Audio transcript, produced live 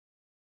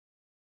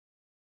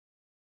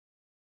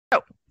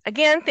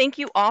again, thank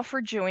you all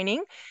for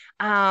joining.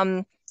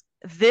 Um,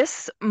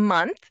 this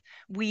month,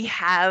 we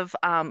have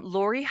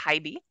Lori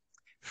Hybe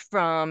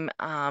from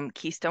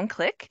Keystone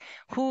Click,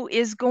 who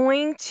is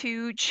going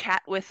to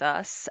chat with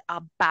us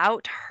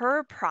about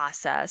her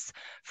process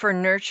for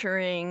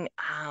nurturing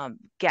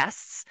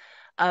guests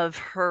of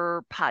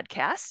her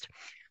podcast.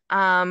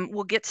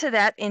 We'll get to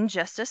that in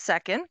just a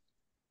second.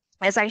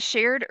 As I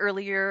shared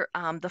earlier,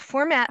 the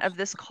format of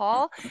this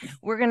call,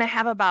 we're going to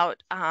have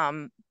about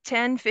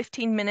 10,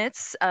 15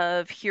 minutes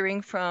of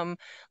hearing from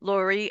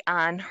Lori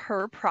on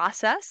her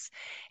process.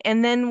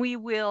 And then we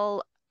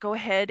will go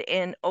ahead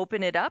and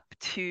open it up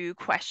to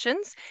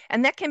questions.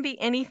 And that can be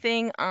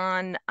anything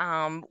on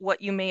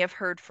what you may have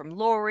heard from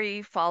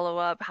Lori, follow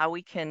up, how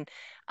we can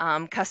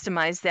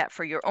customize that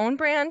for your own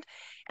brand.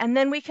 And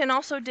then we can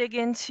also dig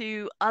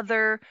into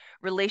other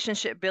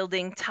relationship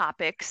building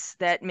topics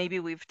that maybe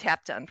we've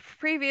tapped on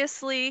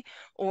previously,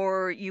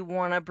 or you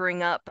want to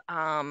bring up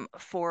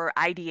for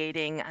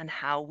ideating on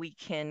how we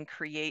can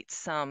create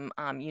some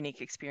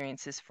unique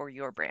experiences for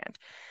your brand.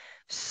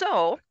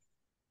 So,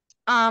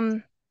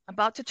 um,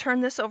 about to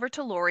turn this over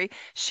to Lori.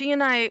 She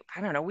and I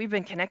don't know, we've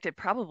been connected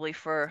probably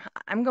for,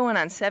 I'm going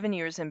on 7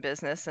 years in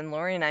business, and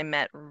Lori and I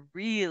met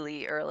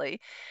really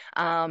early.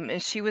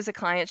 And she was a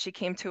client. She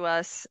came to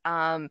us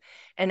and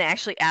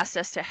actually asked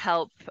us to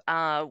help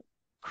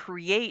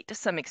create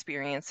some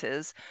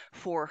experiences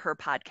for her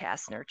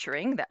podcast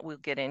nurturing that we'll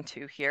get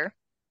into here.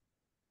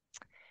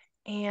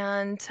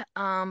 And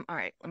all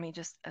right,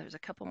 there's a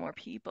couple more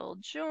people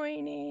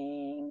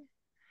joining.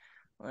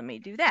 Let me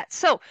do that.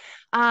 So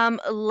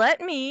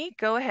let me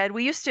go ahead.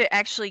 We used to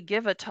actually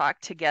give a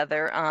talk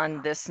together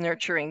on this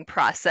nurturing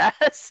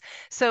process.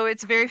 So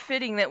it's very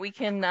fitting that we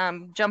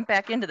can jump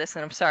back into this.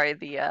 And I'm sorry,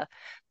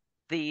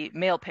 the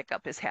mail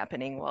pickup is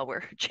happening while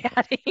we're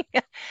chatting.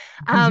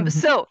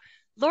 So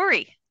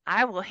Lori,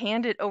 I will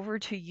hand it over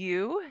to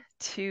you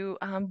to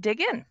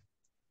dig in.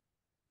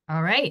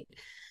 All right.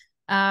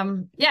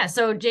 Yeah,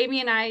 so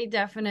Jamie and I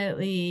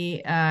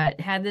definitely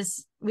had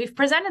this, we've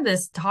presented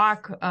this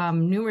talk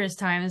numerous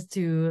times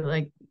to,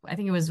 like, I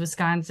think it was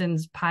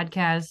Wisconsin's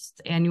podcast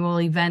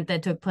annual event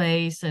that took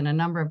place and a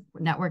number of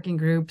networking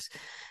groups.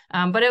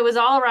 But it was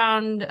all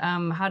around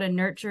how to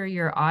nurture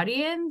your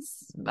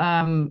audience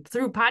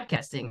through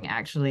podcasting,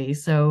 actually.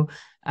 So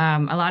a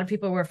lot of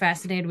people were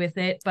fascinated with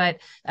it. But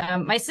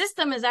my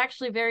system is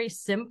actually very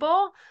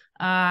simple.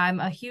 I'm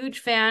a huge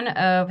fan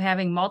of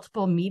having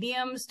multiple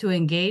mediums to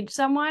engage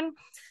someone.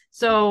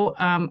 So,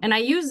 and I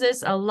use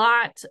this a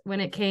lot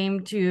when it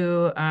came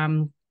to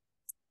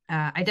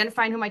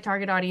identifying who my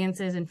target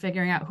audience is and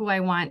figuring out who I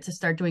want to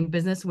start doing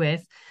business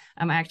with.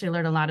 I actually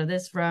learned a lot of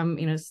this from,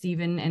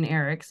 Stephen and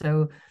Eric.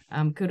 So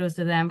kudos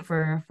to them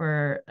for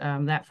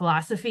that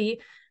philosophy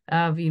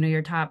of,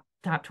 your top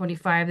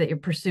 25 that you're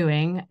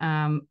pursuing.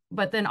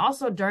 But then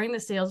also during the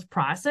sales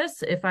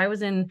process, if I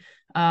was in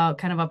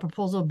kind of a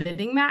proposal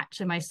bidding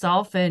match and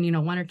myself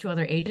and, one or two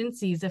other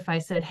agencies, if I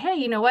said, hey,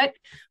 you know what,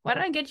 why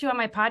don't I get you on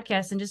my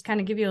podcast and just kind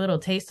of give you a little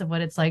taste of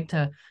what it's like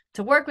to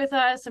work with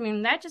us. I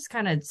mean, that just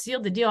kind of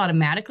sealed the deal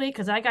automatically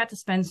because I got to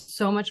spend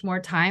so much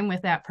more time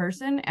with that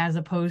person as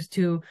opposed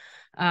to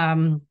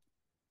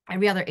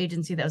every other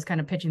agency that was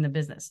kind of pitching the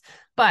business.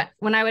 But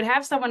when I would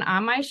have someone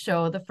on my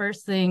show, the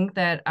first thing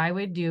that I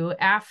would do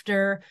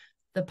after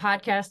the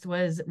podcast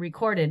was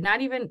recorded,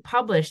 not even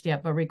published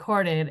yet, but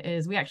recorded,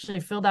 is we actually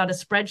filled out a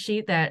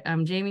spreadsheet that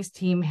Jamie's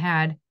team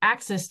had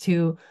access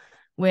to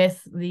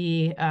with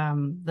the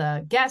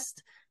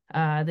guest,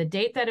 the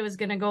date that it was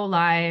going to go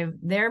live,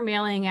 their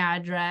mailing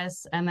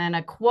address, and then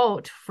a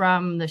quote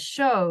from the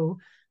show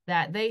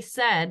that they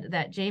said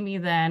that Jamie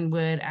then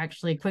would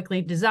actually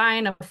quickly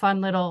design a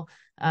fun little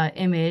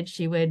image.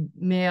 She would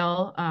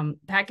mail,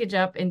 package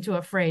up into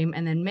a frame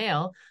and then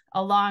mail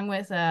along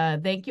with a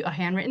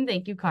handwritten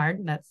thank you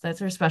card. That's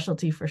her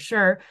specialty for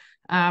sure.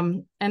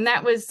 And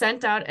that was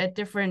sent out at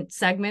different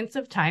segments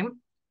of time.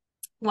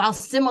 While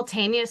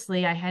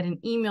simultaneously, I had an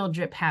email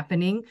drip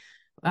happening.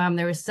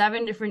 There were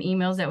 7 different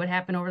emails that would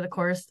happen over the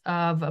course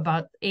of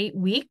about 8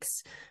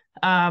 weeks.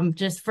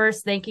 Just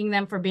first thanking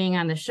them for being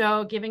on the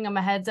show, giving them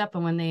a heads up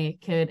on when they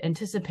could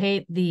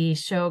anticipate the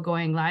show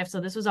going live.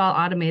 So this was all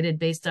automated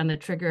based on the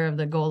trigger of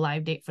the go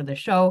live date for the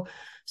show.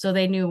 So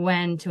they knew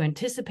when to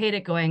anticipate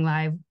it going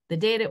live, the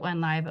date it went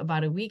live,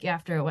 about a week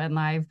after it went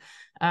live,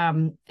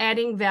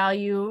 adding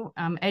value,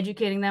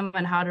 educating them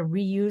on how to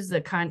reuse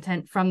the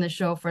content from the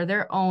show for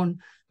their own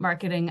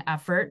marketing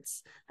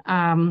efforts.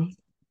 And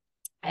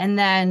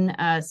then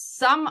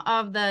some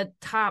of the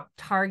top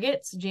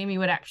targets, Jamie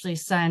would actually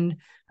send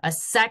a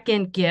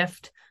second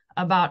gift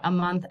about a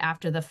month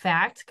after the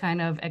fact,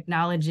 kind of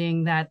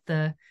acknowledging that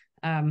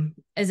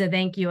as a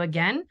thank you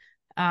again.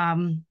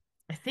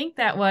 I think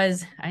that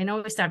was, I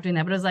know we stopped doing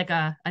that, but it was like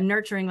a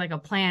nurturing, like a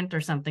plant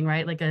or something,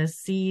 right? Like a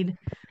seed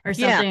or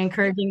something,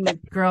 encouraging to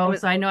grow.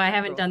 So I know I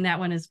haven't done that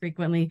one as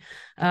frequently,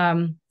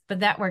 but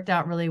that worked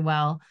out really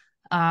well.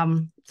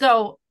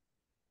 So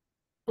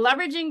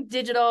leveraging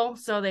digital.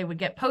 So they would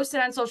get posted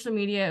on social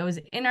media. It was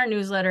in our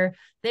newsletter.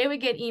 They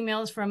would get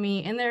emails from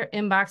me in their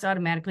inbox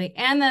automatically.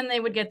 And then they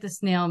would get the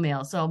snail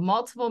mail. So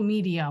multiple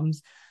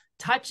mediums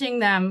touching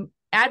them,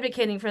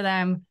 advocating for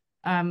them,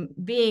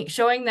 being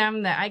showing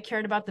them that I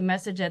cared about the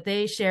message that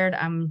they shared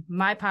on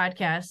my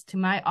podcast to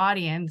my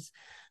audience.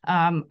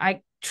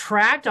 I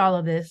tracked all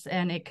of this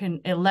and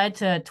it led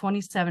to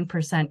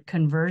 27%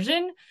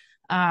 conversion.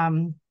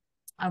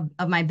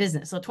 Of my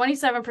business. So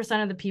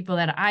 27% of the people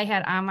that I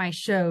had on my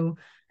show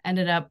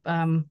ended up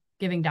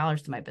giving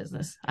dollars to my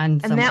business on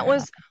And some that way or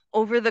another. was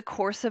over the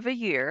course of a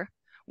year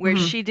where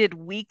Mm-hmm. she did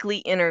weekly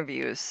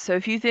interviews. So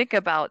if you think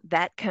about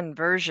that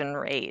conversion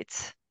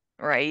rate,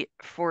 right,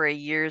 for a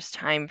year's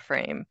time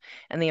frame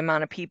and the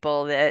amount of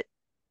people that,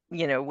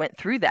 went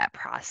through that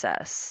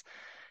process,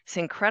 it's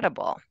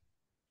incredible.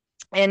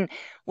 And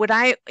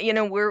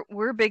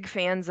we're big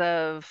fans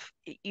of,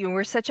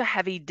 we're such a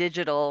heavy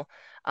digital,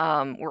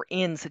 we're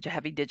in such a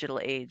heavy digital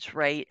age,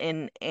 right?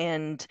 And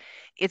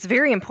it's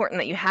very important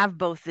that you have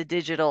both the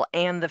digital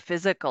and the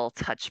physical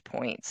touch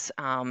points,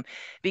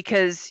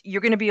 because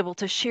you're going to be able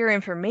to share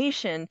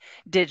information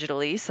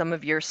digitally, some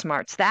of your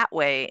smarts that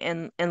way.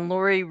 And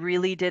Lori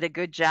really did a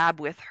good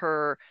job with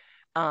her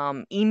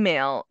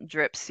email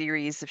drip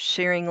series of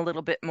sharing a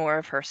little bit more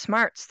of her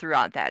smarts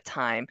throughout that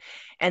time.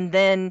 And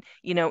then,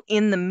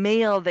 in the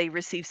mail, they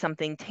receive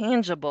something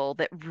tangible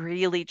that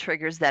really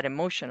triggers that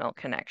emotional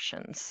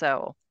connection.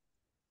 So,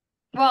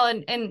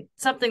 Well, and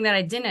something that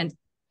I didn't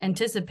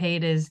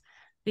anticipate is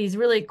these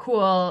really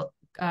cool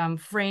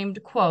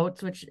framed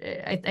quotes, which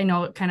I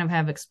know kind of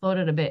have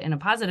exploded a bit in a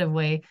positive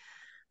way,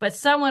 but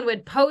someone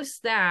would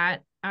post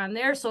that on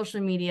their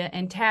social media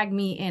and tag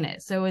me in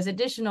it. So it was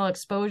additional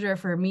exposure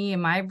for me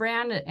and my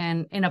brand,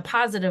 and in a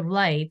positive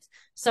light,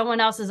 someone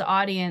else's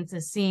audience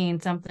is seeing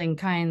something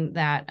kind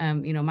that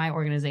my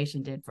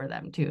organization did for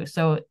them too.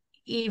 So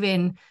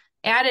even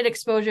added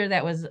exposure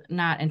that was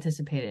not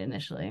anticipated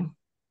initially.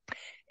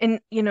 and,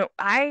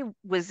 I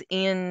was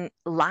in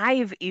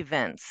live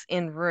events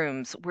in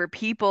rooms where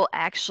people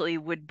actually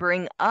would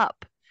bring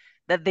up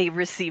that they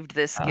received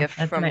this Oh, gift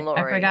that's from right. I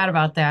Lori. forgot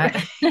about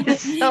that.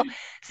 So,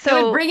 They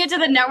would so, bring it to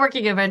the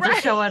networking event to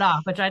right, show it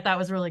off, which I thought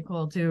was really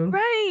cool too.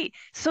 right.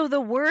 So the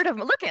word of,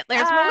 look at,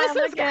 there's Ah,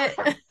 Melissa's look at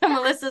got,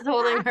 Melissa's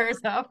holding hers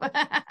up.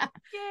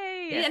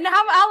 yay. And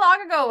how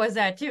long ago was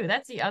that too?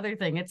 That's the other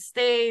thing. It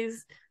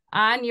stays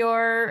on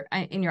your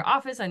in your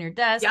office, on your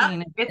desk. I Yep,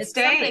 mean, it it's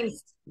something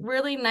stays.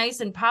 really nice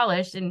and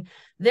polished, and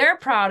they're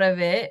proud of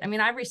it. I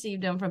mean, I've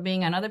received them from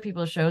being on other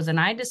people's shows, and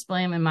I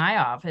display them in my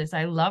office.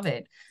 I love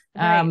it.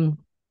 Right. Um,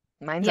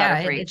 Mine's out yeah,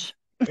 of reach.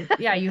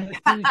 yeah,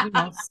 you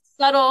know,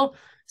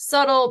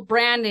 subtle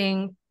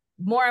branding,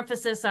 more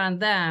emphasis on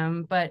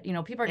them, but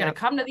people are going to Yep.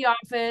 come to the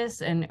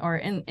office and or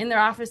in their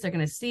office, they're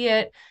going to see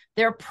it.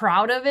 They're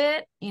proud of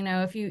it.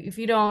 If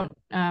you don't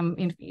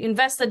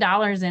invest the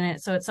dollars in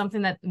it, so it's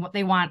something that what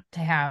they want to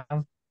have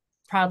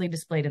proudly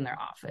displayed in their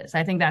office.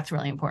 I think that's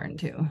really important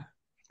too.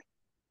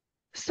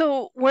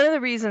 So one of the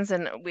reasons,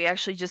 and we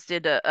actually just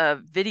did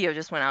a video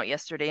just went out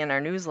yesterday in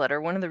our newsletter.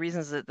 One of the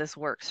reasons that this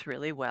works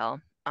really well,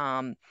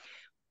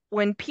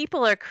 when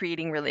people are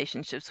creating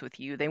relationships with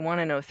you, they want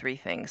to know three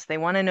things. They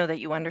want to know that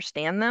you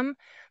understand them,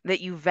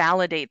 that you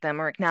validate them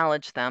or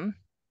acknowledge them,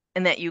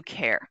 and that you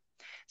care.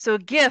 So a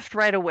gift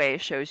right away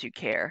shows you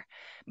care,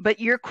 but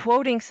you're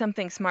quoting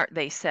something smart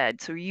they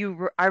said, so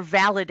you are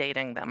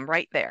validating them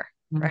right there,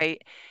 Mhm.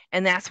 right?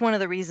 And that's one of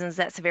the reasons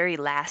that's very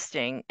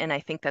lasting, and I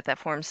think that that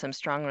forms some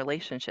strong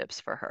relationships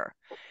for her.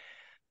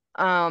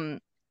 Um,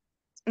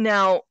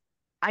 Now,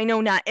 I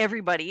know not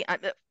everybody,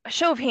 a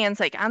show of hands,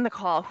 like on the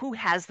call, who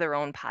has their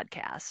own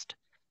podcast?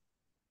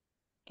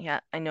 Yeah,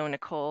 I know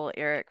Nicole,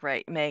 Eric,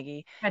 right,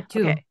 Maggie. Got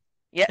Okay. two.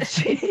 Yeah,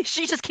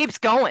 she just keeps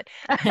going.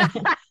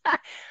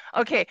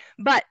 Okay,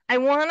 but I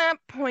want to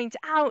point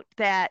out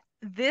that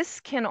this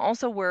can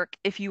also work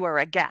if you are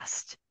a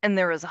guest and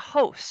there is a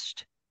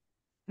host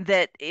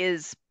that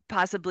is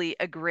possibly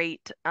a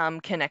great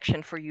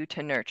connection for you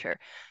to nurture.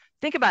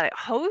 Think about it.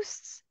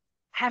 Hosts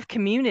have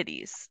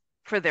communities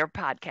for their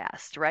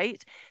podcast,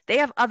 right? They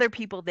have other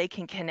people they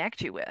can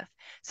connect you with.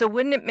 So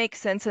wouldn't it make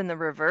sense in the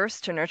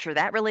reverse to nurture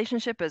that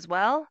relationship as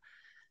well?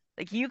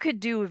 Like you could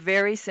do a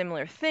very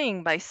similar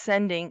thing by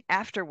sending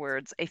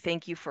afterwards a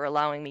thank you for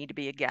allowing me to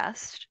be a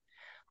guest,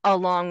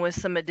 along with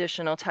some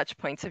additional touch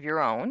points of your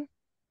own.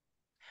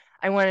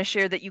 I want to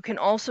share that you can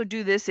also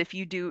do this if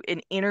you do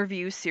an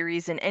interview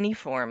series in any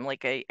form,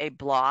 like a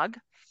blog.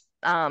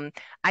 Um,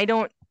 I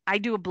don't, I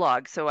do a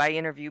blog, so I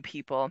interview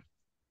people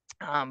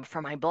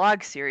for my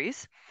blog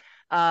series.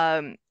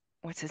 Um,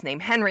 what's his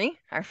name? Henry,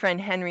 our friend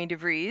Henry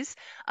DeVries,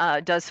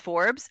 does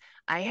Forbes.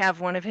 I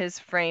have one of his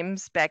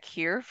frames back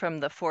here from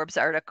the Forbes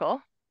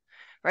article,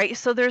 right?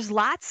 So there's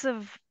lots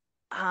of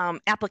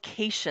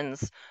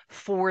applications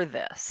for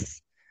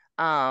this,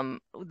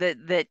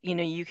 that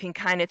you can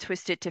kind of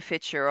twist it to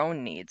fit your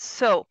own needs.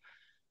 So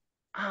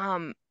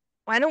um,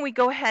 why don't we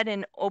go ahead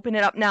and open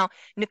it up now?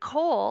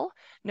 Nicole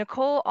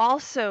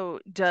also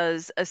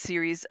does a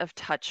series of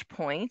touch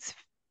points,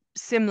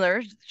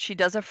 similar. She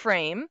does a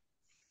frame,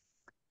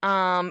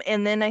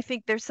 And then I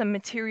think there's some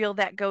material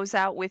that goes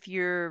out with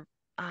your,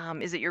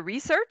 is it your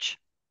research?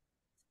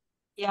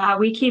 Yeah,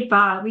 we keep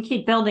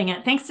building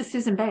it thanks to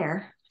Susan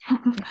Bayer.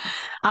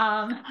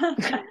 Um,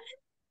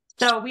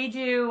 so we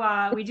do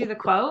the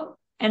quote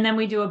and then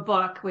we do a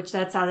book, which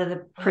that's out of the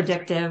Oh, that's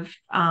right.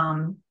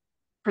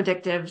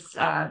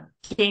 predictives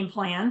game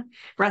plan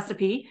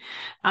recipe.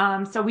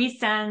 So we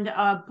send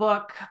a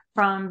book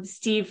from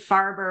Steve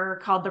Farber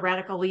called The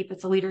Radical Leap.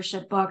 It's a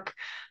leadership book.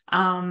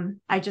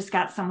 I just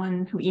got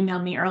someone who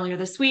emailed me earlier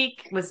this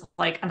week, was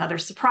like another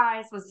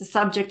surprise was the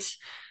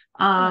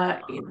uh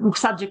Oh,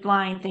 subject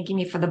line thanking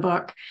me for the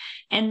book.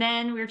 And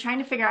then we were trying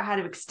to figure out how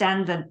to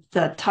extend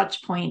the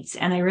touch points,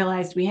 and I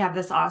realized we have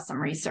this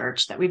awesome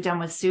research that we've done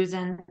with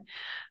Susan.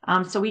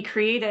 So we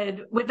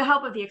created, with the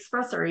help of the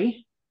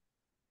expressory,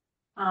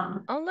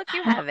 um, oh, look,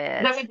 you have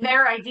that it. was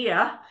their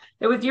idea.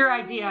 It was your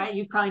Yay. idea.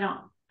 You probably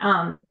don't.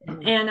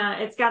 And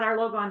it's got our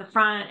logo on the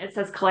front. It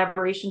says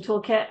collaboration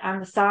toolkit on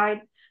the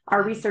side.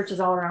 Our Nice. research is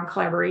all around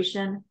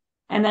collaboration.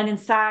 And then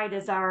inside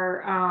is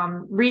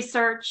our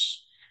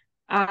research.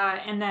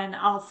 And then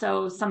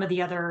also some of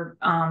the other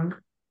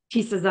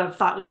pieces of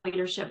thought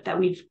leadership that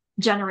we've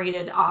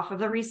generated off of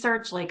the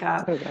research, like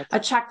Oh, that's a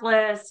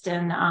checklist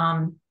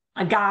and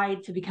a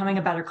guide to becoming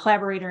a better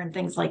collaborator and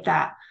things like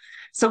that.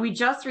 So we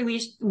just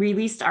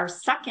released our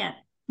second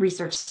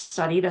research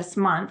study this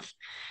month.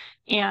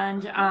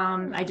 And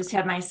I Oh, just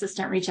had my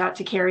assistant reach out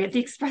to Carrie at the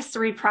Express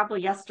 3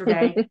 probably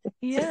yesterday to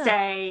yeah.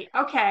 say,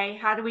 okay,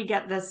 how do we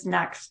get this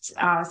next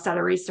set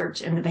of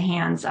research into the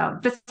hands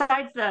of,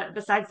 besides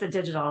the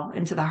digital,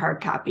 into the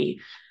hard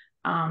copy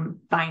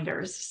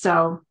binders.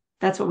 So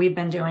that's what we've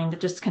been doing to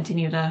just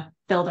continue to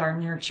build our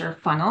nurture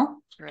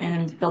funnel Great.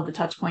 and build the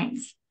touch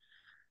points.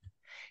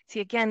 See,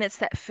 again, it's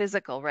that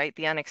physical, right?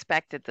 The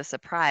unexpected, the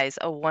surprise.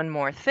 Oh, one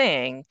more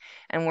thing,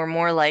 and we're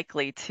more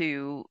likely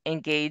to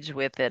engage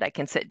with it. I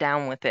can sit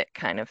down with it,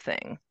 kind of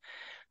thing.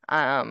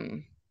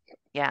 Um,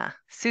 yeah.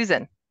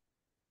 Susan.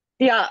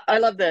 yeah, I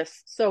love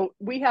this. So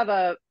we have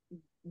a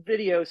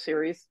video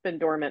series, been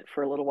dormant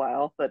for a little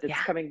while, but it's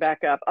Yeah. coming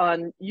back up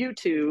on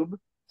YouTube.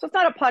 So it's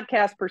not a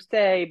podcast per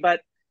se,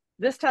 but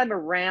this time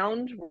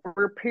around,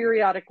 we're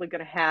periodically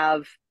going to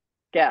have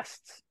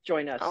guests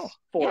join Oh, us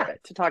for yeah.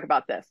 it to talk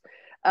about this.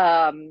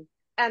 Um,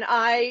 and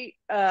I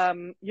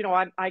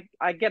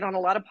get on a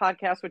lot of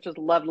podcasts, which is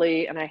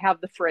lovely, and I have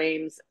the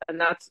frames,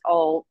 and that's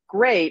all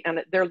great,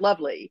 and they're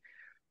lovely.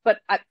 But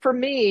for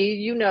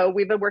me,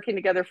 we've been working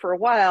together for a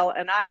while,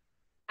 and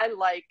I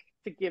like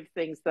to give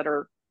things that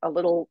are a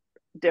little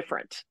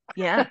different,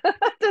 Yeah.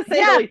 to say the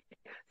Yeah. least.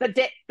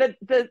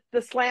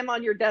 The slam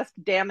on your desk,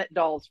 damn it,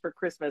 dolls for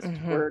Christmas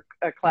Hmm. were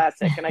a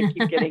classic, and I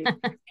keep getting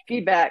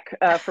feedback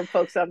from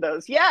folks on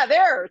those. Yeah,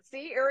 there.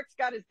 See, Eric's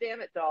got his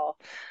damn it doll.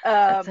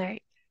 That's Um,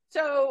 right.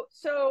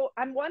 so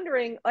I'm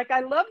wondering, like, I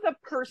love the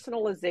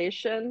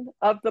personalization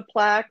of the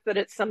plaque, that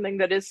it's something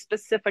that is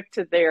specific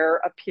to their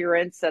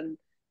appearance, and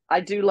I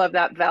do love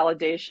that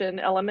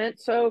validation element.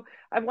 So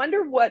I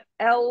wonder what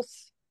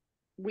else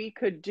we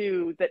could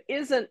do that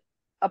isn't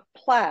a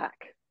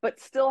plaque, but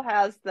still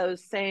has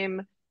those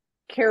same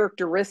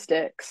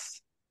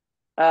characteristics,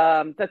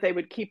 that they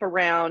would keep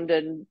around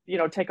and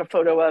take a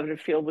photo of and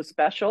feel was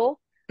special,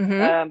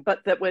 Hmm. but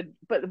would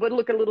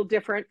look a little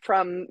different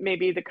from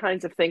maybe the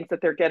kinds of things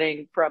that they're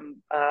getting from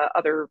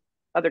other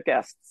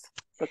guests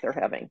that they're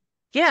having.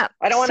 Yeah.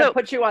 I don't want to So,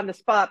 put you on the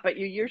spot, but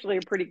you usually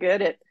are pretty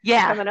good at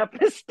yeah. coming up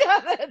with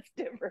stuff that's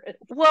different.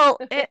 Well,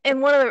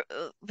 and one of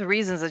the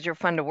reasons that you're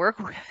fun to work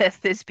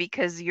with is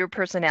because your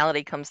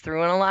personality comes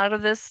through in a lot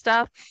of this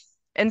stuff.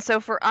 And so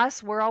for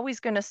us, we're always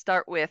going to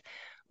start with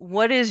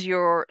what is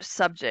your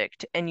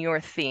subject and your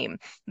theme?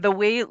 The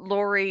way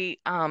Lori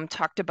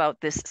talked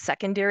about this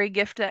secondary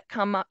gift that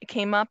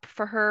came up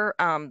for her,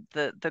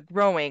 the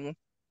growing.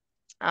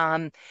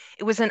 Um,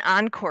 it was an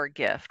encore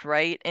gift,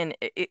 right? And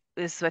it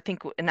was, I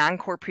think, an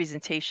encore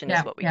presentation is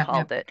Yeah, what we yeah, yeah.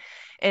 called it.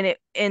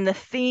 And the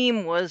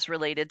theme was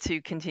related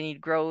to continued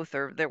growth,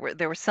 or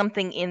there was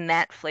something in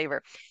that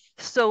flavor.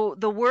 So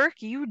the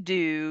work you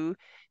do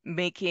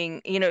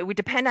making, it would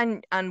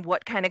depend on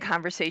what kind of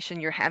conversation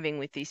you're having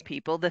with these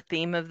people, the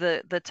theme of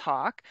the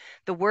talk,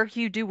 the work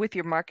you do with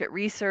your market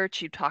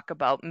research. You talk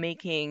about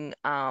making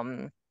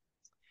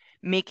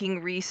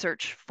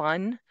research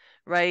fun,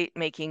 right?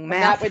 Making and that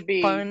math would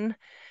be fun.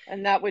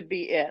 and that would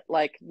be it,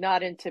 like,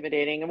 not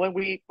intimidating. And when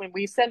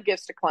we send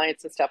gifts to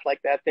clients and stuff like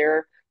that,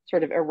 they're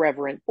sort of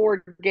irreverent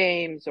board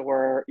games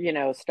or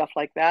stuff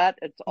like that.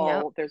 It's Yep.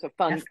 all, there's a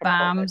fun F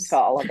component to bombs.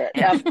 all of it.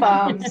 F F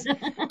bombs. bombs,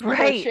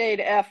 Right. crocheted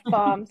F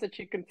bombs that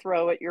you can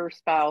throw at your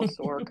spouse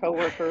or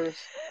coworkers.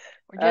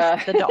 Or just uh,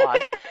 the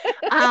dog.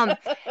 Um,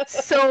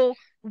 so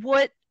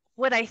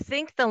what I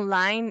think the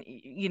line,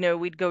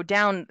 we'd go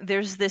down,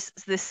 there's this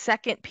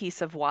second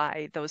piece of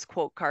why those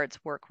quote cards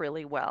work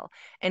really well.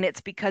 And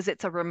it's because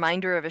it's a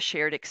reminder of a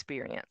shared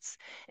experience.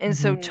 And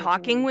so Mhm.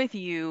 talking mhm. with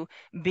you,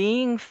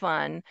 being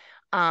fun,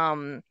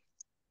 um,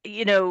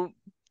 you know,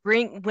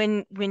 bring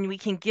when we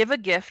can give a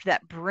gift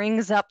that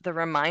brings up the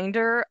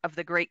reminder of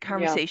the great Yeah.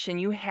 conversation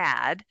you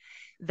had,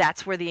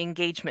 that's where the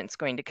engagement's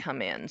going to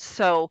come in.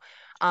 So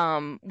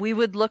we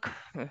would look,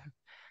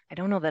 I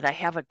don't know that I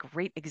have a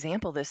great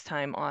example this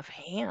time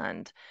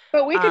offhand,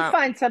 But we could uh,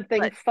 find something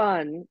but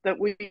fun that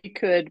we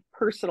could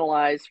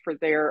personalize for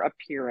their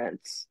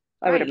appearance.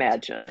 I would right.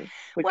 imagine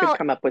we could Well,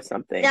 come up with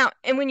something. now,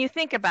 and when you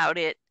think about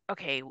it,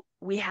 okay,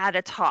 we had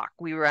a talk.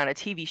 We were on a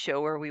TV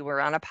show or we were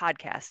on a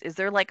podcast. Is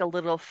there like a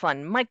little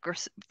fun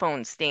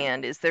microphone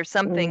stand? Is there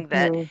something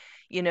that, Hmm.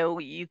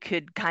 you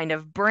could kind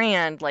of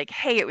brand like,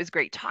 hey, it was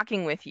great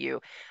talking with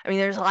you? I mean,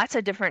 there's lots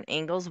of different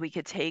angles we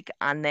could take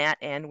on that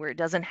end where it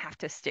doesn't have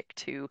to stick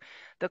to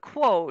the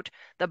quote.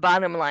 The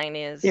bottom line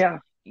is Yeah,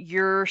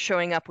 you're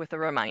showing up with a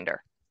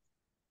reminder.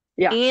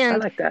 yeah, I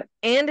And like that.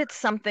 it's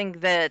something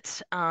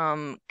that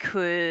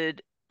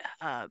could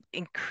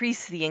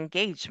increase the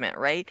engagement,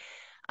 right?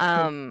 Hmm.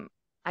 Um,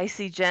 I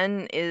see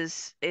Jen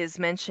is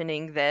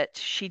mentioning that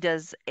she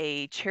does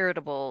a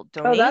charitable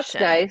Oh, that's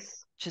donation,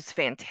 nice. which is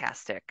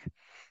fantastic.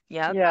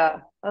 Yep.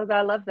 Yeah. Oh,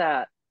 I love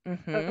that.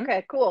 Mm-hmm.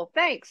 Okay, cool.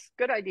 Thanks.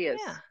 Good Yeah. ideas.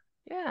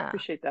 Yeah. Of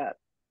Appreciate that.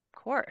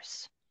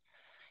 course.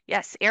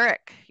 Yes,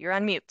 Eric, you're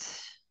on mute.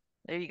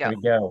 There you There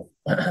go.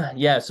 we go.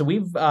 Yeah, so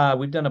we've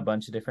done a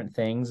bunch of different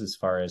things as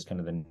far as kind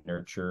of the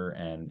nurture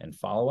and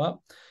follow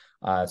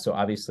up. So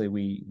obviously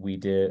we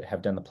did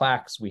have done the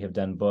plaques, we have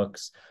done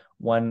books.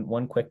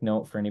 One quick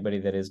note for anybody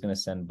that is going to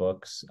send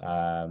books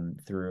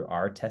through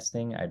our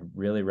testing, I'd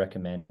really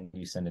recommend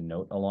you send a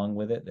note along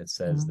with it that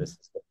says Mhm. this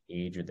is the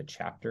page or the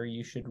chapter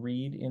you should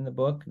read in the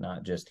book,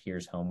 not just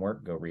here's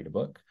homework, go read a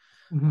book.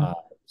 Mhm.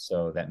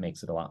 So that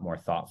makes it a lot more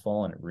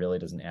thoughtful, and it really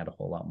doesn't add a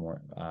whole lot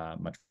more,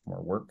 much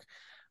more work.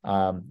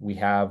 We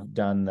have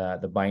done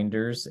the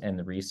binders and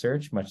the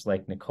research, much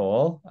like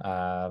Nicole,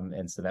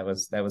 and so that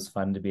was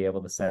fun to be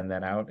able to send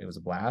that out. It was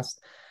a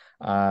blast.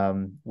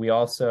 We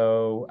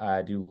also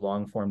do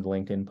long form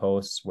LinkedIn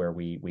posts where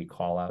we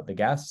call out the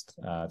guest.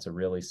 It's a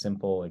really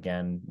simple,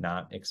 again,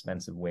 not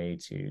expensive way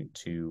to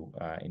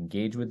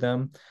engage with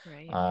them.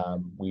 Right.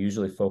 We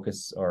usually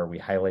focus or we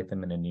highlight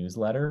them in a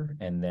newsletter,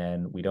 and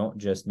then we don't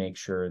just make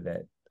sure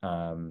that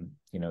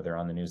they're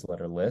on the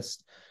newsletter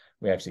list.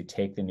 We actually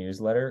take the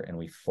newsletter and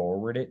we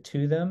forward it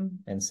to them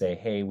and say,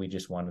 hey, we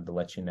just wanted to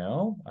let you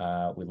know,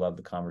 we love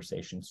the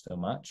conversation so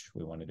much.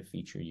 We wanted to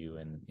feature you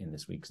in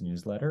this week's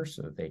newsletter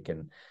so that they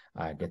can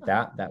get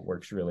that. That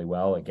works really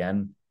well.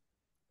 Again,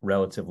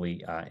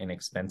 relatively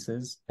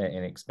inexpensive.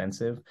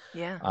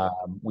 Yeah.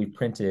 We've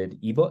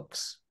printed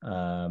ebooks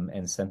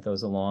and sent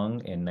those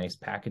along in nice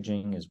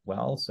packaging as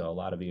well. So a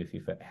lot of you, if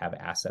you have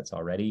assets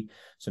already.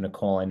 So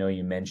Nicole, I know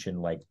you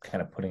mentioned like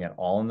kind of putting it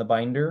all in the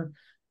binder.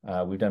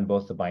 We've done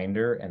both the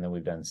binder and then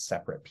we've done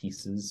separate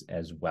pieces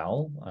as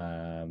well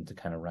to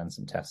kind of run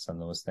some tests on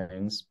those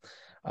things.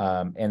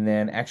 And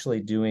then actually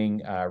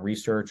doing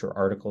research or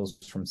articles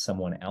from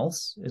someone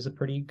else is a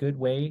pretty good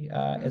way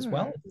as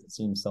well. It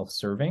seems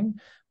self-serving,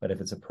 but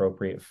if it's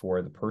appropriate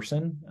for the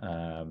person,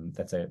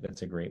 that's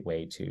a great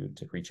way to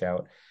reach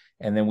out.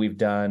 And then we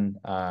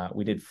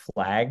did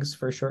flags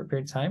for a short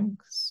period of time.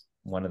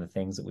 One of the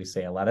things that we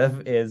say a lot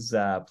of is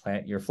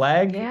plant your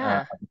flag,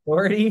 Yeah.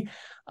 authority.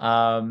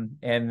 But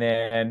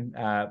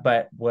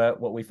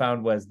what we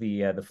found was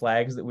the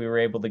flags that we were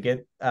able to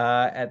get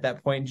at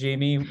that point,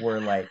 Jamie, were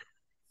like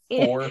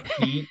 4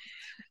 feet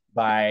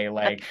by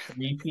like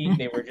 3 feet.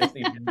 They were just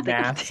these They could take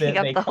massive,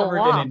 up they the whole covered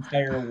an wall.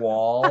 entire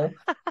wall.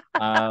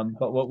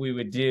 But what we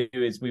would do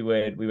is we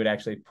would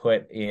actually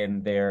put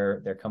in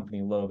their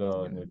company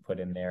logo and we'd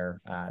put in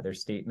their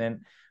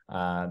statement,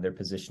 their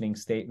positioning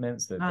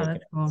statement so that Oh, they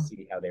that's can cool.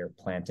 see how they're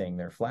planting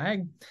their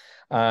flag.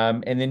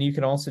 And then you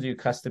can also do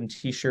custom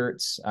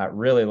t-shirts.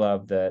 Really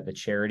love the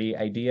charity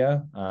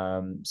idea.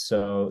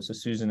 So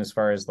Susan, as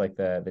far as like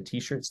the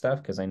t-shirt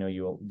stuff, because I know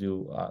you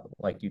do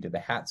like you did the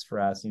hats for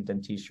us, you've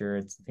done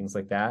t-shirts, things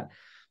like that.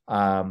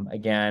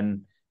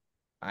 Again,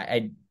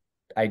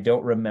 I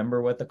don't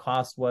remember what the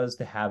cost was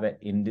to have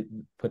it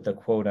put the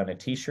quote on a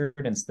t-shirt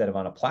instead of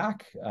on a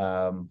plaque.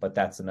 But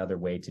that's another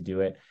way to do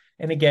it.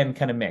 And again,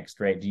 kind of mixed,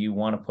 right? Do you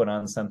want to put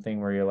on something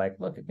where you're like,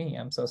 look at me,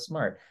 I'm so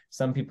smart?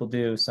 Some people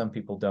do, some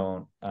people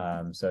don't.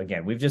 So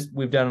again, we've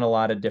done a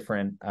lot of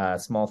different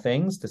small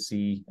things to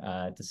see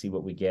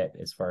what we get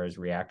as far as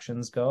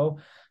reactions go.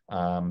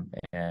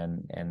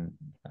 And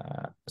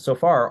so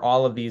far,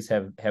 all of these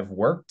have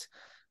worked.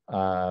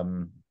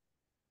 So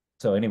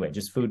anyway,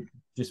 just food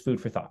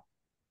for thought.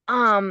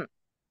 Um,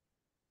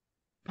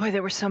 Boy,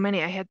 there were so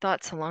many. I had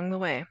thoughts along the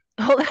way.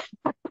 Hold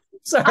on.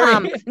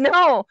 Sorry.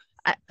 No.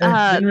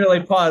 Didn't really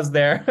pause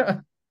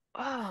there.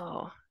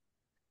 Oh,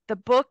 the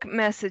book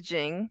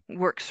messaging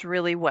works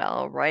really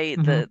well, right?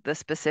 Mhm. The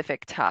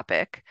specific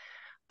topic.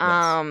 Yes.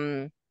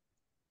 Um,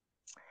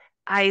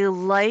 I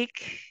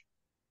like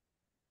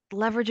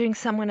leveraging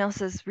someone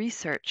else's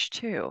research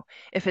too,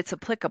 if it's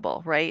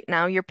applicable, right?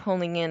 Now you're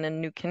pulling in a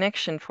new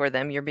connection for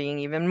them. You're being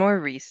even more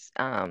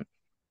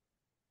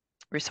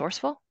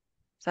resourceful.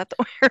 Is that the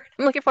word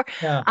I'm looking for?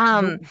 Yeah.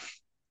 Um,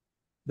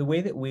 the way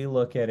that we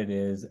look at it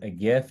is a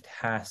gift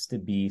has to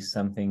be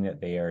something that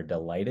they are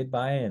delighted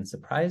by and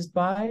surprised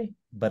by,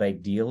 but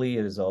ideally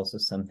it is also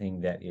something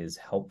that is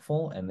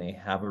helpful and they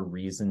have a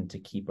reason to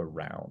keep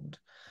around.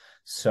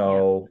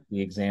 So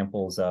the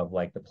examples of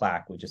like the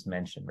plaque we just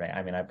mentioned, right?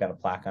 I mean, I've got a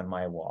plaque on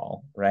my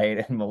wall, right?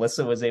 And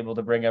Melissa was able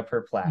to bring up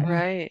her plaque.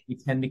 Right. We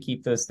tend to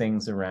keep those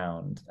things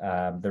around.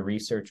 The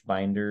research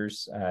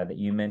binders that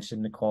you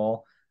mentioned,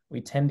 Nicole, we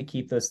tend to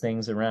keep those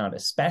things around,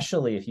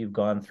 especially if you've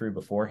gone through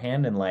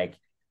beforehand and like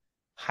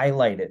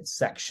highlighted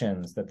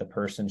sections that the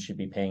person should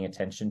be paying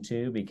attention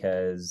to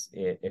because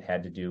it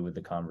had to do with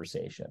the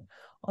conversation.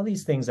 All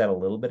these things add a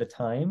little bit of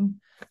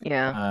time.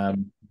 Yeah.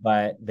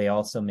 But they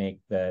also make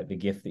the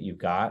gift that you've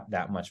got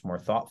that much more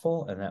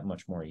thoughtful and that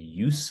much more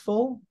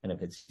useful. And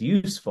if it's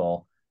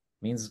useful,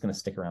 it means it's going to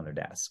stick around their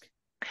desk.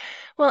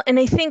 Well, and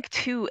I think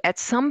too, at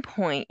some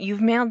point,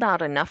 you've mailed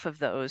out enough of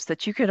those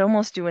that you could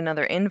almost do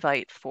another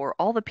invite for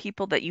all the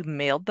people that you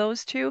mailed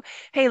those to.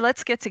 Hey,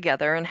 let's get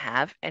together and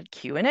have a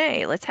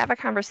Q&A. Let's have a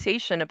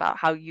conversation about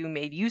how you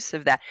made use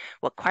of that,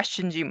 what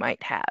questions you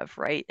might have,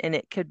 right? And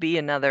it could be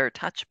another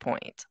touch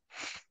point.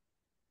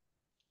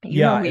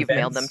 You know Yeah, who you've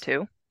mailed them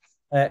to.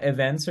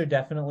 events are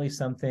definitely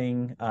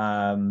something.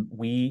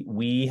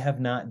 We have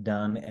not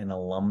done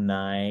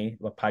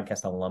a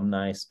podcast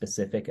alumni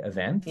specific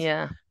event.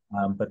 Yeah.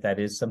 But that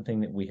is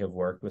something that we have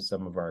worked with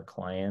some of our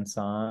clients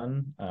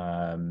on.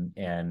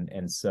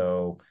 And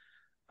so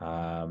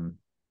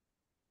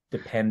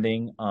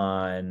depending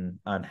on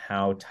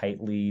how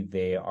tightly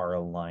they are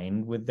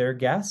aligned with their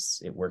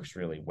guests, it works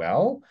really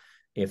well.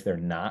 If they're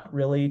not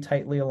really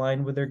tightly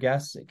aligned with their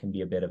guests, it can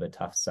be a bit of a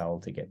tough sell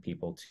to get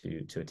people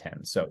to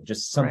attend. So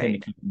just something to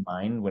keep in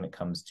mind when it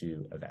comes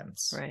to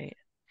events. Right.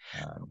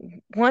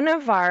 One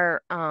of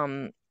our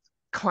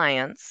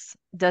clients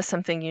does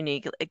something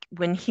unique. Like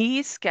when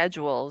he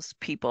schedules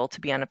people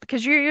to be on it,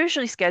 because you're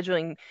usually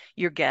scheduling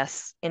your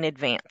guests in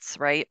advance,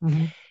 right?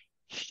 Mm-hmm.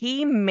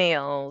 He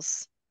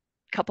mails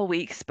a couple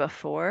weeks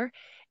before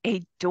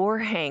a door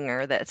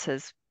hanger that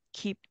says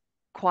keep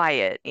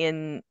quiet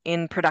in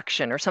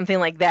production or something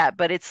like that.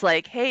 But it's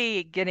like,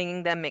 hey,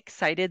 getting them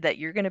excited that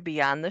you're going to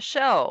be on the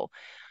show.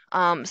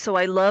 So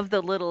I love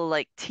the little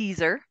like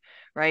teaser,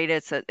 right?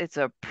 It's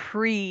a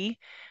pre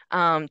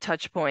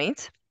touch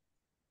point.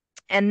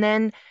 And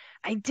then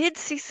I did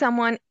see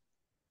someone,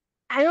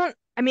 I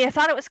mean, I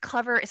thought it was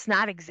clever. It's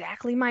not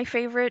exactly my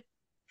favorite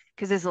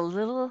because it's a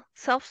little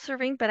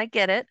self-serving, but I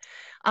get it.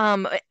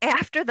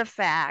 After the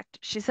fact,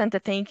 she sent a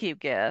thank you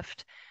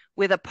gift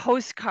with a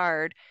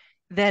postcard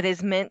that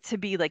is meant to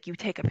be like you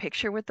take a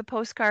picture with the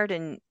postcard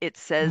and it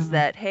says Mm-hmm.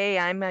 that, hey,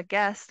 I'm a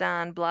guest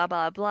on blah,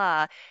 blah,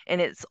 blah.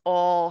 And it's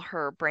all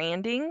her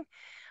branding.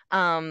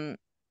 Um,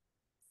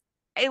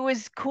 it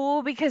was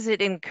cool because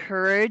it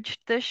encouraged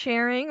the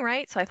sharing,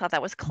 right? So I thought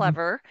that was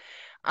clever.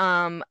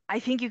 I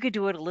think you could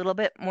do it a little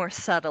bit more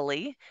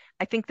subtly.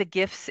 I think the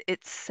gifts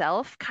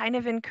itself kind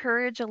of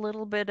encourage a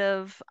little bit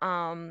of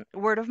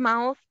word of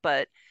mouth,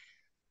 but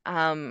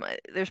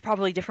there's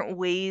probably different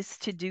ways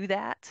to do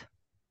that.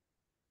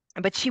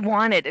 But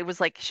it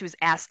was like she was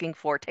asking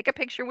for, take a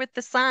picture with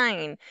the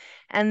sign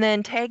and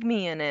then tag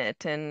me in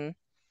it. And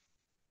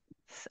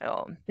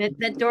so,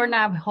 That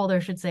doorknob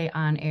holder should say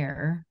on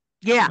air.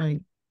 yeah,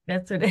 Like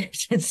that's what it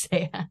should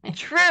say on it.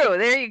 true.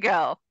 There you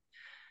go.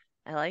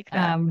 I like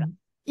that.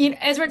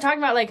 As we're talking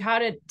about like how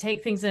to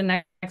take things to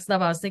the next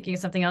level, I was thinking of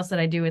something else that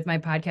I do with my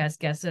podcast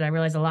guests that I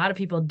realize a lot of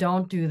people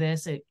don't do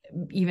this.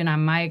 Even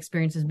on my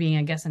experiences being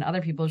a guest in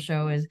other people's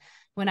show is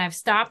when I've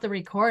stopped the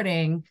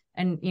recording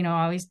and,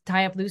 I always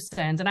tie up loose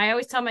ends. And I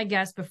always tell my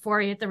guests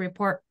before I hit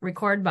the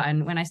record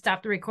button, when I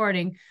stop the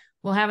recording,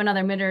 we'll have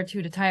another minute or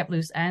two to tie up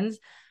loose ends.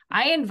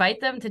 I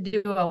invite them to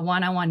do a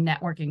one-on-one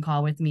networking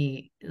call with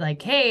me.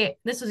 Like, hey,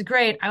 this was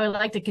great. I would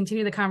like to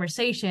continue the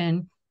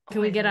conversation.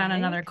 Can we get on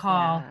another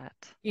call?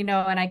 And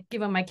I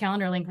give them my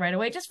calendar link right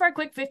away, just for a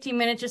quick 15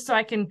 minutes, just so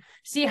I can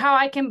see how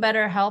I can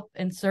better help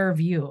and serve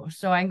you.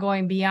 So I'm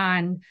going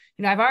beyond,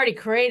 I've already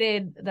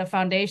created the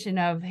foundation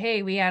of,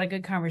 hey, we had a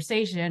good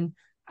conversation.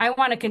 I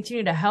want to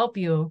continue to help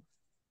you.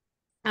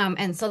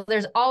 And so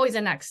there's always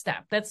a next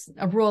step. That's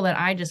a rule that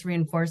I just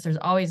reinforce. There's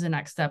always a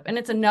next step. And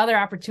it's another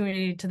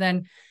opportunity to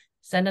then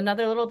send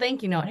another little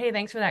thank you note. Hey,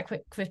 thanks for that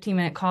quick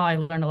 15-minute call. I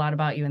learned a lot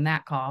about you in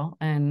that call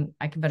and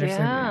I can better serve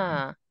you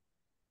now.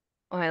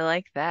 Oh, I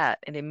like that.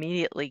 It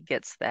immediately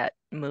gets that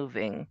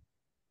moving.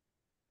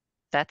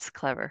 That's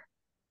clever.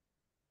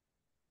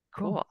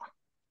 Cool.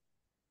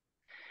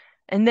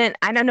 And then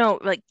I don't know,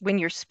 like when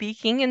you're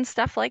speaking and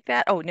stuff like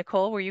that. Oh,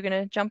 Nicole, were you going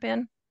to jump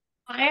in?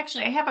 I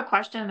have a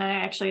question,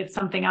 and it's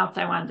something else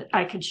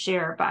I could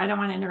share, but I don't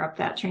want to interrupt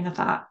that train of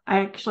thought.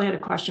 I actually had a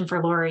question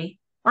for Lori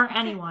or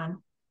anyone.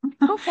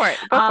 Go for it.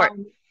 Go for it.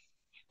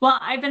 Well,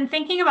 I've been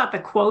thinking about the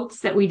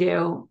quotes that we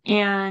do,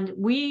 and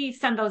we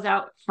send those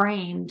out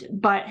framed,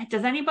 but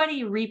does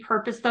anybody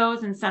repurpose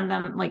those and send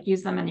them, like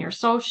use them in your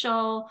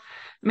social?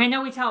 I mean, I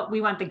know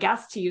we want the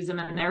guests to use them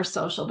in their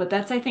social, but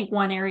that's, I think,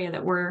 one area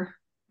that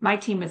my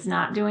team is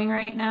not doing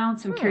right now.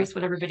 So I'm curious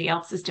what everybody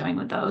else is doing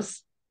with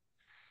those.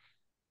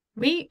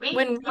 When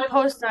we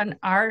post on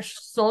our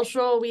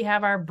social, we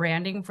have our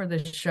branding for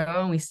the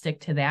show and we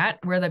stick to that,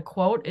 where the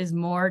quote is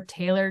more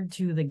tailored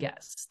to the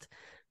guest.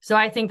 So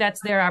I think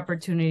that's their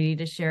opportunity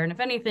to share. And if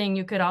anything,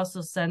 you could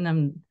also send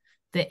them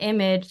the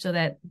image so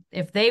that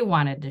if they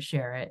wanted to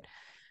share it.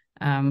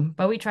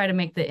 But we try to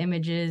make the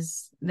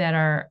images that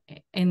are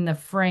in the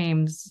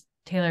frames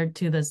tailored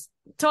to this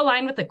to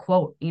align with the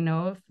quote,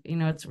 if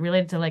it's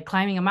related to like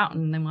climbing a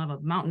mountain, then we'll have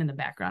a mountain in the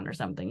background or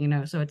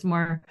something, so it's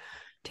more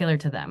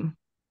tailored to them.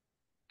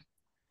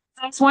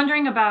 I was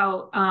wondering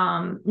about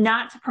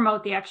not to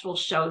promote the actual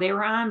show they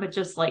were on, but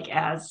just like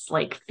as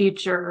like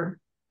future,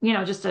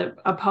 just a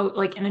post,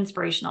 like an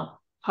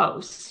inspirational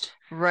post.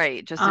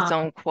 Right, just its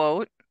own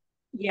quote.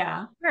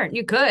 Yeah. Sure,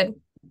 you could.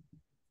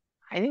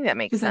 I think that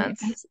makes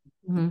sense.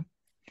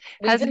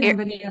 Has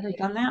anybody ever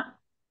done that?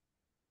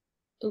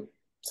 Oh,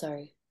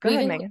 sorry. Go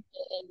ahead, We've Megan. included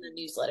it in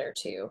the newsletter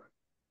too.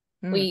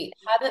 We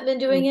haven't been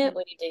doing it.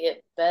 We need to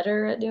get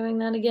better at doing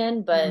that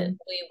again, but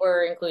we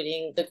were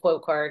including the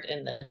quote card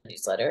in the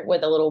newsletter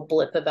with a little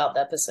blip about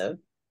the episode.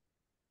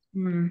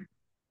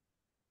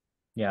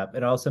 Yeah,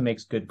 it also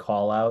makes good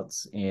call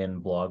outs in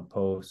blog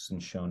posts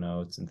and show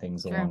notes and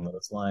things along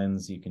those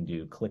lines. You can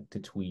do click to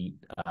tweet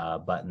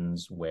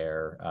buttons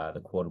where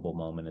the quotable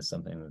moment is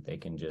something that they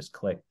can just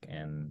click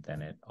and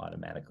then it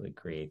automatically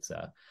creates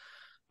a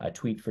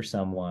tweet for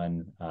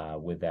someone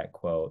with that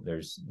quote.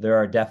 There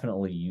are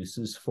definitely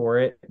uses for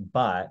it,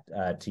 but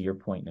to your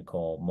point,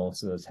 Nicole,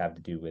 most of those have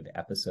to do with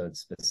episode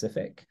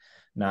specific,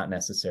 not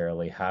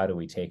necessarily how do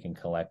we take and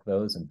collect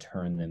those and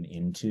turn them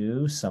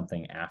into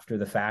something after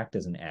the fact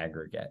as an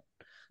aggregate.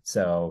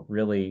 So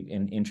really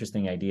an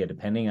interesting idea,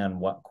 depending on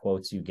what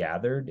quotes you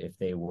gathered. If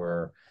they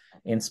were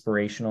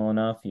inspirational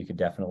enough, you could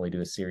definitely do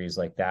a series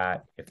like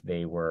that. If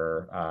they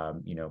were,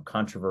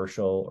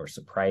 controversial or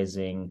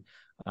surprising,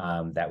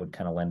 that would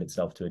kind of lend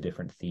itself to a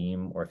different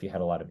theme. Or if you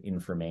had a lot of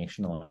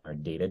informational or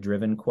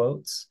data-driven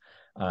quotes,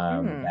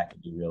 that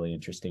could be really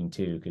interesting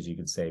too, because you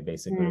could say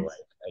basically like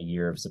a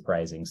year of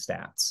surprising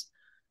stats,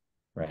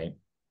 right?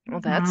 Well,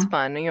 that's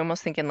fun. Are you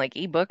almost thinking like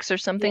ebooks or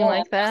something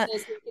like that? We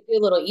could do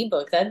a little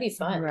ebook. That'd be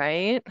fun.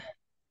 Right.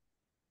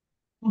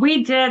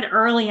 We did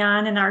early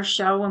on in our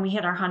show when we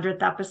hit our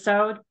 100th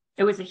episode.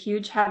 It was a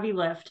huge, heavy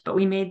lift, but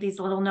we made these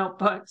little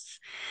notebooks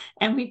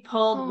and we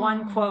pulled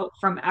one quote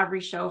from every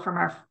show from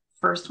our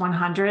first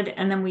 100.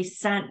 And then we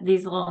sent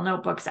these little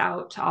notebooks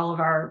out to all of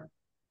our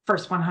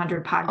first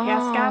 100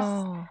 podcast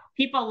guests.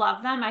 People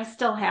love them. I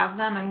still have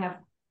them. I have,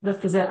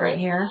 this is it right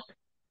here.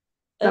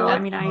 So, I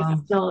mean, I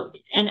still,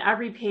 and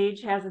every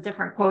page has a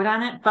different quote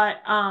on it, but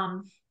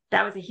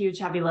that was a huge,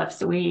 heavy lift.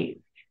 So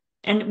we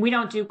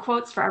don't do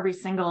quotes for every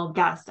single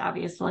guest,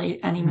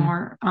 obviously,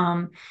 anymore.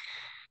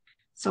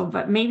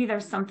 But maybe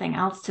there's something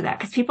else to that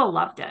because people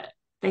loved it.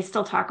 They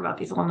still talk about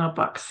these little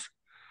notebooks.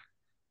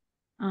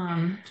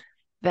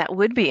 That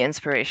would be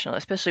inspirational,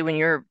 especially when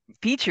you're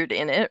featured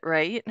in it,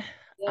 right?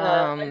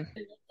 Yeah.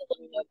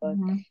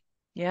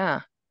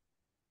 Yeah.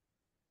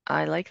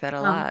 I like that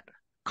a lot.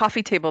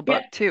 Coffee table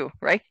book too,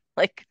 right?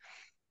 Like,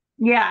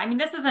 yeah, I mean,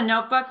 this is a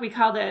notebook. We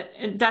called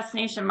it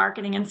Destination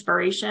Marketing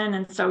Inspiration.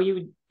 And so you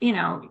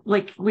would,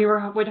 like we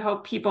would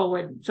hope people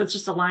would, so it's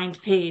just a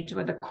lined page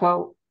with a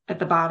quote at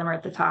the bottom or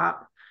at the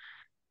top.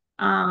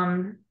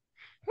 And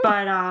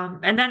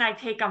then I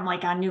take them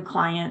like on new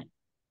client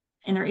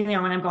and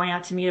when I'm going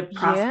out to meet a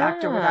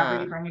prospect or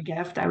whatever to bring a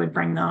gift, I would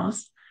bring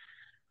those.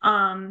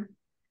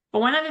 But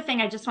one other thing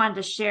I just wanted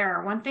to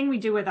share, one thing we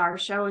do with our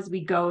show is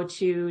we go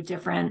to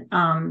different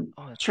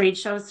trade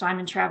shows. So I'm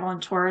in travel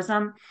and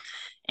tourism,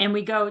 and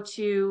we go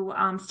to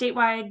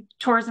statewide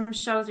tourism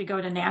shows. We go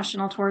to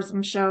national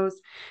tourism shows,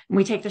 and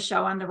we take the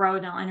show on the road,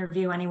 and I'll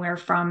interview anywhere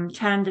from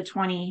 10 to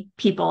 20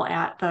 people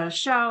at the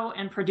show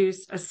and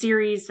produce a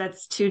series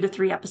that's 2 to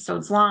 3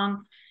 episodes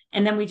long.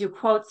 And then we do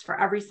quotes for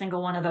every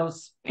single one of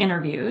those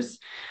interviews.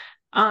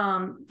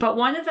 But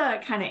one of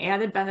the kind of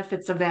added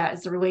benefits of that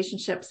is the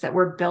relationships that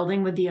we're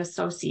building with the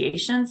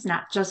associations,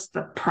 not just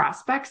the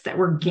prospects that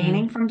we're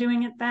gaining from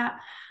doing it that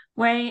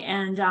way.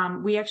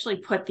 And we actually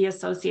put the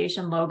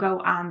association logo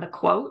on the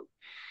quote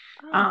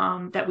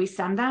that we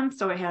send them.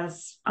 So it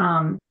has,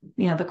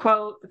 the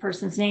quote, the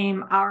person's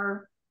name,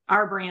 our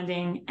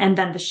branding, and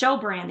then the show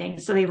branding.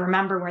 So they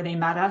remember where they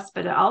met us,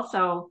 but it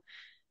also,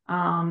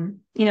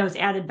 is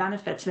added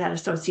benefit to that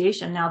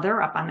association. Now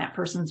they're up on that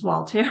person's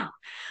wall too.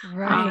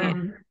 Right.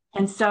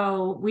 And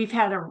so we've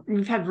had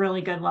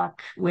really good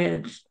luck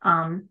with,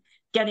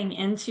 getting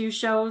into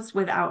shows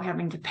without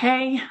having to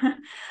pay.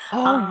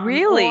 Oh,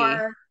 really?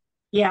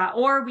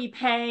 Or we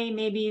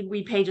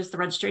pay just the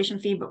registration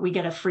fee, but we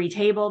get a free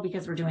table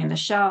because we're doing the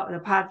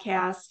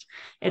podcast.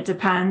 It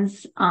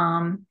depends.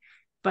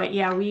 But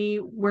yeah, we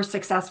were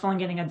successful in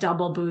getting a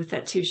double booth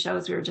at 2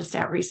 shows we were just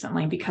at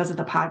recently because of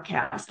the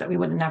podcast that we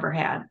would have never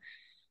had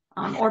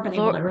or been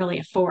able to really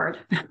afford.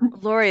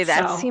 Lori,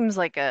 that seems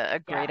like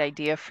a great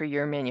idea for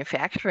your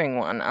manufacturing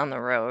one on the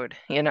road,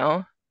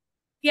 Yeah,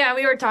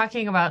 we were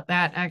talking about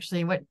that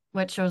actually.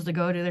 What shows to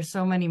go to? There's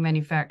so many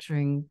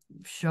manufacturing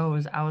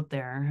shows out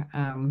there.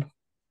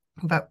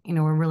 but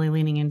we're really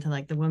leaning into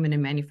like the women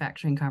in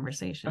manufacturing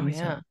conversation. Oh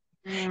yeah.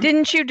 Mm.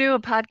 Didn't you do a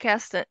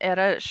podcast at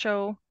a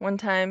show one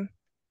time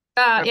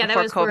right Yeah, that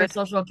before was for COVID?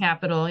 Social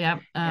Capital. Yeah.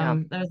 Yeah.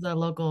 That was the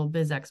local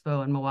Biz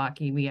Expo in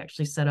Milwaukee. We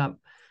actually set up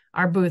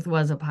our booth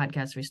was a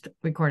podcast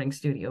recording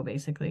studio,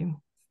 basically,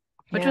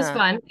 which was Yeah.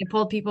 fun. It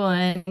pulled people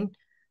in.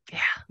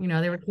 Yeah.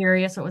 They were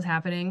curious what was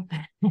happening.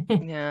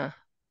 Yeah.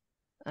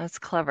 That's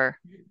clever.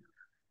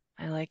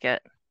 I like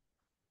it.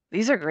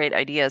 These are great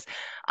ideas.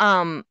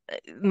 Um,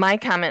 my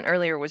comment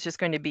earlier was just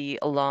going to be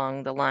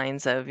along the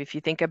lines of if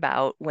you think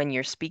about when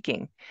you're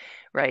speaking,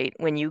 right?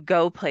 When you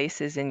go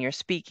places and you're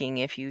speaking,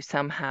 if you're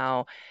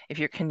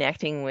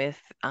connecting with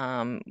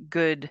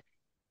good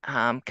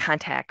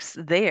contacts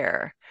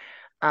there,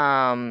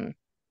 um,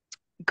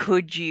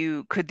 could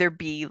there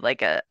be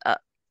like a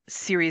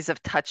series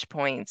of touch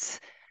points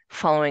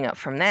following up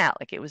from that?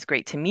 Like it was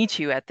great to meet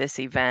you at this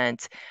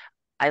event.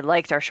 I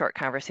liked our short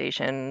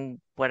conversation,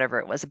 whatever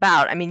it was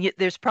about. I mean,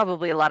 there's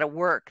probably a lot of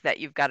work that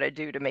you've got to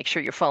do to make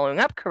sure you're following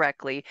up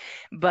correctly.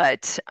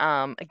 But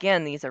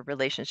again, these are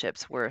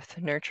relationships worth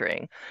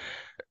nurturing.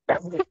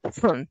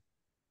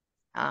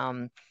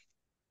 um,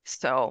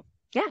 so,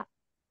 yeah.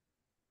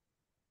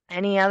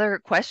 Any other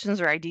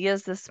questions or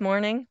ideas this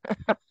morning?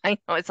 I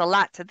know it's a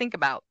lot to think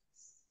about.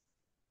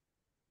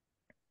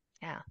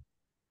 Yeah.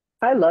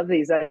 I love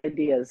these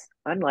ideas.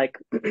 I'm like,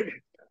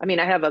 I mean,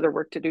 I have other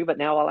work to do, but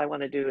now all I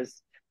want to do is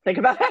think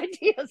about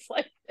ideas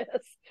like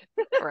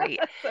this. Right.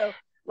 So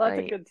lots of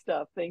Right. good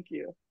stuff. Thank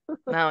you.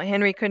 No,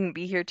 Henry couldn't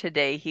be here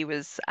today.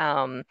 He's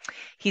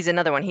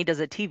another one. He does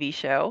a TV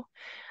show,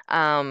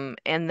 and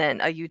then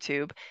a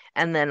YouTube,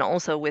 and then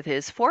also with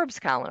his Forbes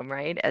column,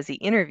 right, as he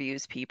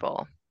interviews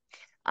people.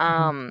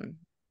 Um,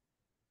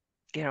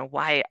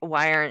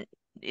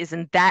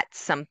 isn't that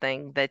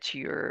something that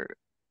you're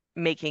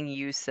making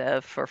use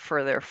of for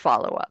further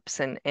follow-ups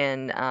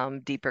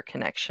and deeper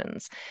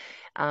connections?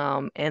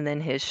 And then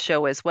his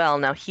show as well.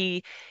 Now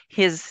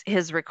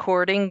his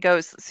recording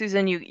goes,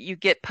 Susan, you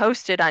get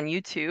posted on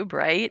YouTube,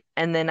 right?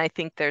 And then I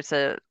think there's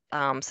a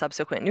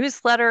subsequent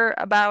newsletter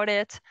about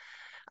it,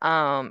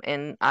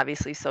 and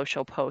obviously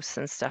social posts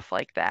and stuff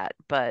like that.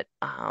 But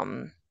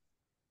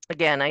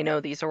again, I know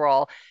these are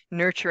all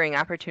nurturing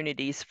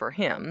opportunities for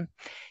him.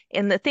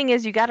 And the thing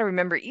is, you got to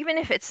remember, even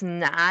if it's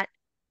not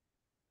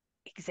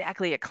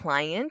exactly a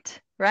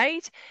client,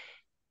 right?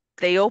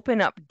 They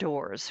open up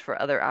doors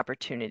for other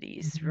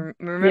opportunities.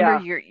 Remember, Yeah.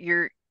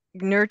 you're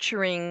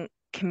nurturing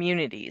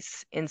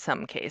communities in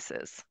some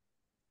cases.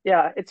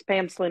 Yeah. It's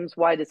Pam Slim's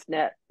widest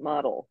net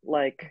model.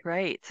 Like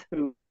Right.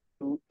 who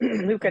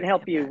I can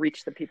help love you that.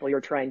 reach the people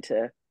you're trying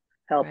to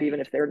help, even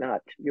Right. if they're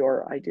not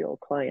your ideal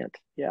client.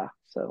 Yeah.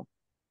 So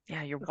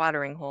Yeah, you're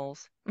watering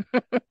holes.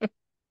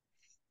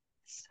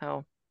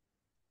 So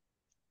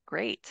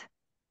great.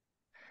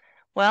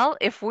 Well,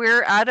 if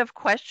we're out of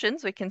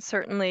questions, we can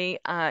certainly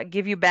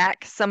give you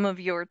back some of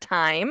your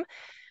time.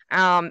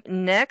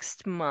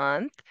 Next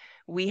month,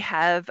 we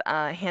have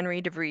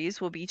Henry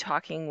DeVries will be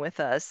talking with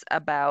us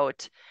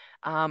about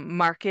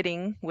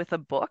marketing with a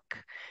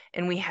book.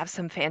 And we have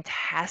some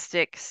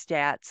fantastic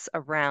stats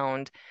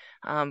around,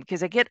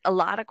 because I get a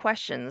lot of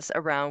questions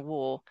around,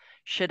 well,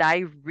 should I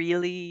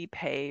really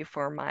pay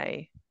for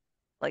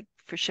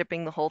for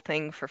shipping the whole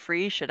thing for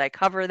free? Should I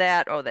cover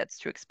that? Oh, that's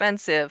too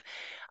expensive.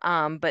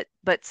 But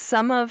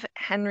some of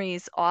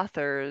Henry's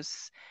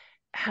authors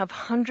have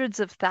hundreds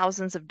of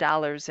thousands of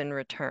dollars in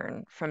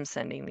return from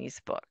sending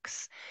these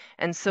books.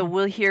 And so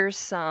we'll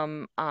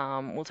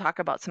talk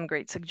about some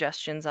great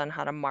suggestions on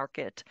how to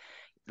market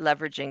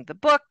leveraging the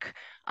book,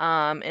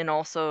 and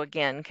also,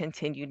 again,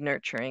 continued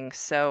nurturing.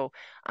 So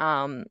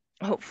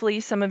hopefully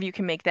some of you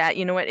can make that.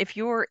 You know what? If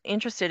you're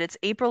interested, it's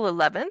April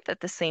 11th at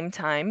the same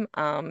time,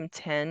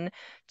 10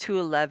 to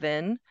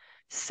 11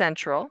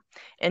 Central.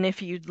 And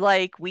if you'd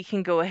like, we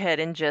can go ahead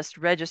and just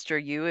register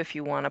you if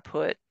you want to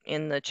put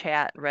in the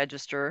chat,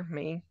 register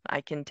me.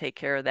 I can take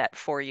care of that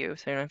for you,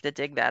 so you don't have to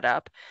dig that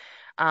up.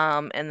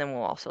 And then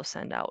we'll also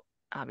send out,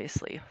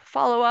 obviously,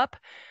 follow up.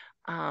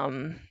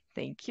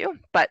 Thank you.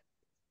 But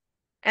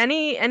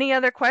any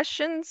other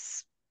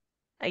questions,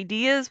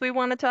 ideas we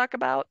want to talk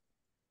about?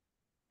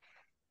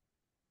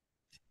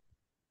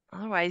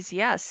 Otherwise,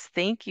 yes,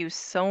 thank you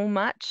so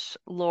much,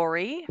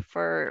 Lori,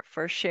 for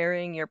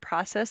sharing your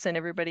process and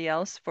everybody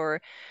else for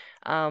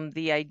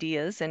the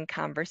ideas and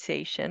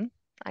conversation.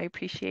 I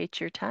appreciate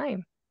your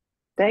time.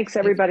 thanks Thanks for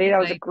everybody. the That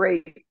was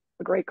invite.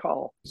 a great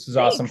call. This is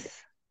awesome.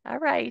 Thanks. All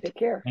right. Take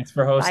care. Thanks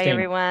for Bye, hosting.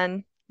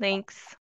 everyone. Thanks.